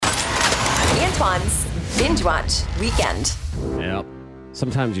Antoine's Binge Watch Weekend. Yep.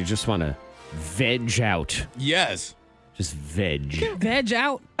 Sometimes you just want to veg out. Yes. Just veg. Veg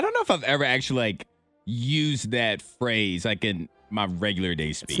out. I don't know if I've ever actually used that phrase in my regular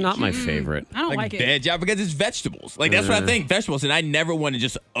day speech. It's not my favorite. I don't like it. Veg out because it's vegetables. That's what I think. Vegetables. And I never want to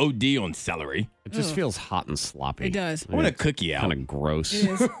just OD on celery. It just feels hot and sloppy. It does. I want a cookie out. Kind of gross.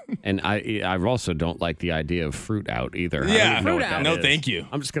 It is. And I also don't like the idea of fruit out either. Yeah. I don't know Fruit what out. that No, is. thank you.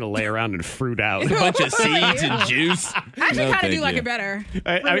 I'm just going to lay around and fruit out. A bunch of seeds and juice. I actually No, kind of thank do like you. it better.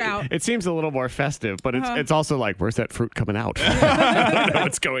 I- Fruit out. It seems a little more festive, but it's also like, where's that fruit coming out? I don't know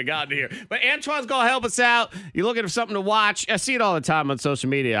what's going on here. But Antoine's going to help us out. You're looking for something to watch. I see it all the time on social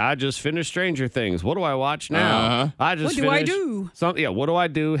media. I just finished Stranger Things. What do I watch now? I just What do I finished do? what do I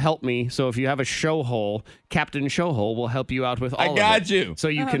do? Help me. So if you have a show hole, Captain Showhole will help you out with all of it. I got you. So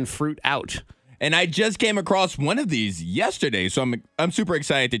you can fruit out. And I just came across one of these yesterday, so I'm super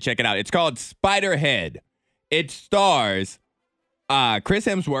excited to check it out. It's called Spiderhead. It stars Chris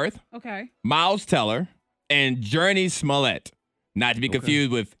Hemsworth, Okay. Miles Teller, and Journey Smollett. Not to be confused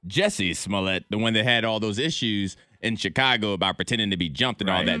with Jesse Smollett, the one that had all those issues in Chicago about pretending to be jumped and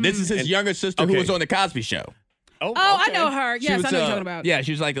all that. This is his younger sister who okay. was on the Cosby Show. Oh, I know her. She Yes, was, I know what you're talking about. Yeah,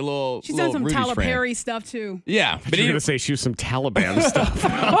 she was like the little. She's done some Rudy's Tyler friend. Perry stuff too. Yeah, But you're going to say she was some Taliban stuff.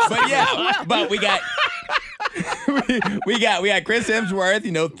 but yeah, but we got we got Chris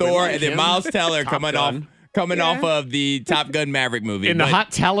Hemsworth, Thor, like and then him. Miles Teller Top Gun. coming off of the Top Gun Maverick movie. In the But-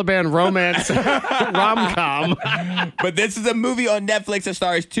 hot Taliban romance rom-com. But this is a movie on Netflix that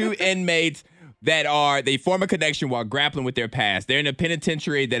stars two inmates they form a connection while grappling with their past. They're in a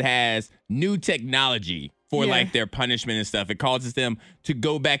penitentiary that has new technology for their punishment and stuff. It causes them to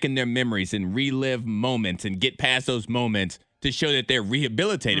go back in their memories and relive moments and get past those moments to show that they're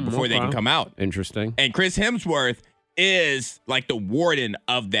rehabilitated before they can come out. Interesting. And Chris Hemsworth is like the warden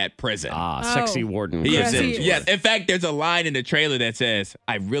of that prison. Sexy warden. He Chris is. he is. Yes. In fact, there's a line in the trailer that says,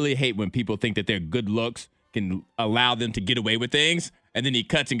 "I really hate when people think that their good looks can allow them to get away with things." And then he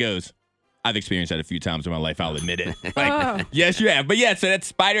cuts and goes, "I've experienced that a few times in my life. I'll admit it." Yes, you have. But yeah, so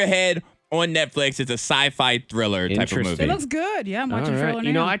that's Spiderhead on Netflix. It's a sci-fi thriller type of Interesting. movie. It looks good. Yeah, I'm watching All trailer right.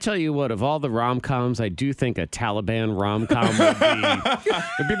 now. I tell you what, of all the rom-coms, I do think a Taliban rom-com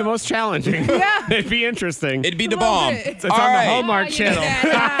would be the most challenging. Yeah. It'd be interesting. It'd be the Love bomb. it. It's All on the right. Hallmark you channel.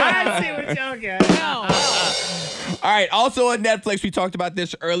 did that. I see what you're joking. No. All right. Also on Netflix, we talked about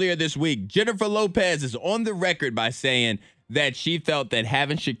this earlier this week. Jennifer Lopez is on the record by saying that she felt that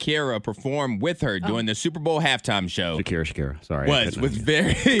having Shakira perform with her during the Super Bowl halftime show Shakira. Sorry. was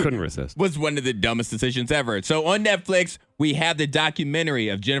couldn't resist. was one of the dumbest decisions ever. So on Netflix, we have the documentary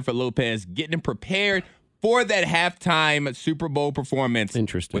of Jennifer Lopez getting prepared for that halftime Super Bowl performance.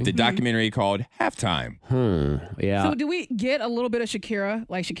 Interesting. With the documentary called Halftime. Yeah. So do we get a little bit of Shakira,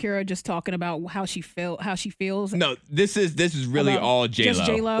 like Shakira just talking about how she feels? No, this is really About all J-Lo. just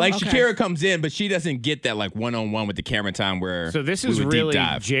J-Lo? Like Okay. Shakira comes in, but she doesn't get that one-on-one with the camera time where So this we is would deep really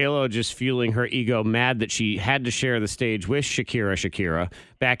dive. J-Lo just fueling her ego, mad that she had to share the stage with Shakira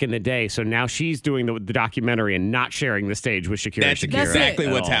back in the day. So now she's doing the documentary and not sharing the stage with Shakira. That's That's exactly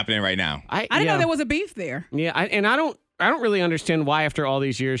at what's all. happening right now. I didn't know there was a beef there. Yeah, I don't really understand why after all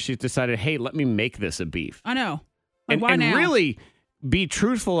these years she's decided, hey, let me make this a beef. I know. Like, why and now? really be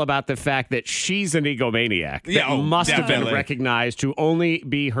truthful about the fact that she's an egomaniac that Yeah, oh, must have definitely. been recognized to only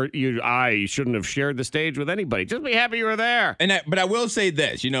be her. You shouldn't have shared the stage with anybody. Just be happy you were there. But I will say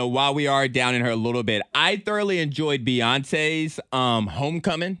this, while we are down in her a little bit, I thoroughly enjoyed Beyonce's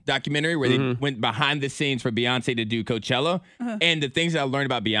Homecoming documentary where they went behind the scenes for Beyonce to do Coachella. And the things that I learned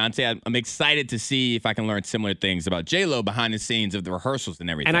about Beyonce, I'm excited to see if I can learn similar things about J-Lo behind the scenes of the rehearsals and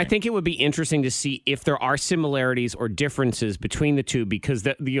everything. And I think it would be interesting to see if there are similarities or differences between the two, because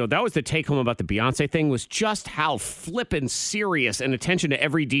that was the take home about the Beyonce thing, was just how flippin' serious and attention to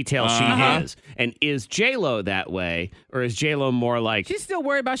every detail she is. And is J-Lo that way, or is J-Lo more like She's still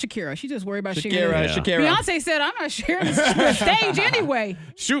worried about Shakira. She's just worried about Shakira. Beyonce said, "I'm not sharing the stage anyway."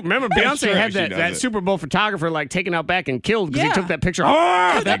 shoot? Remember Beyonce sure had she does that it. Super Bowl photographer taken out back and killed because he Yeah. took that picture.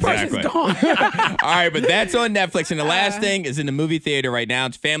 That person's Exactly. gone. All right, but that's on Netflix. And the last thing is in the movie theater right now.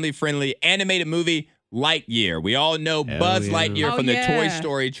 It's family-friendly animated movie Lightyear. We all know Buzz yeah. Lightyear Oh, from the yeah. Toy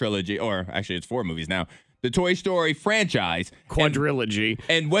Story trilogy, or actually it's 4 movies now. The Toy Story franchise. Quadrilogy.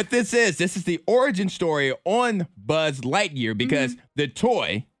 And what this is the origin story on Buzz Lightyear because the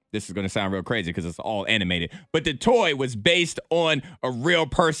toy this is going to sound real crazy because it's all animated, but the toy was based on a real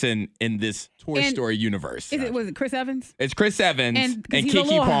person in this Toy Story universe. Was it Chris Evans? It's Chris Evans and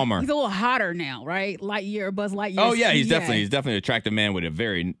Keke Palmer. He's a little hotter now, right? Lightyear, Buzz Lightyear. Oh yeah, he's definitely an attractive man with a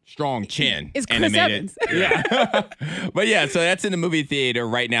very strong chin. It's Chris Evans. Yeah. But yeah, so that's in the movie theater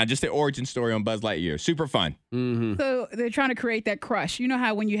right now. Just the origin story on Buzz Lightyear. Super fun. Mm-hmm. So they're trying to create that crush. You know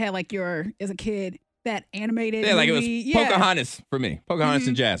how when you had like as a kid, that animated like it was movie? Pocahontas for me. Pocahontas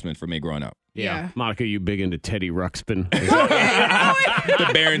and Jasmine for me growing up. Yeah. Monica, you big into Teddy Ruxpin? The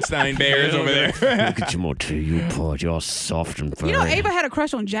Berenstain Bears over there. Look at your motor, you poor, you're soft and furry. You know, Ava had a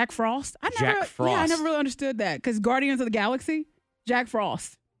crush on Jack Frost. Jack Frost. Yeah, I never really understood that because Guardians of the Galaxy, Jack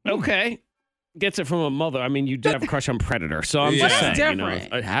Frost. Okay. Gets it from a mother. I mean, you did have a crush on Predator, so I'm just saying,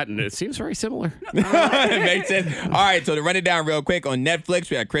 it seems very similar. It makes sense. All right, so to run it down real quick, on Netflix,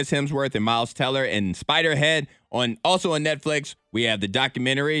 we have Chris Hemsworth and Miles Teller and Spiderhead. Also on Netflix, we have the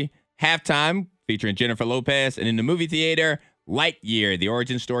documentary Halftime featuring Jennifer Lopez, and in the movie theater, Lightyear, the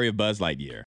origin story of Buzz Lightyear.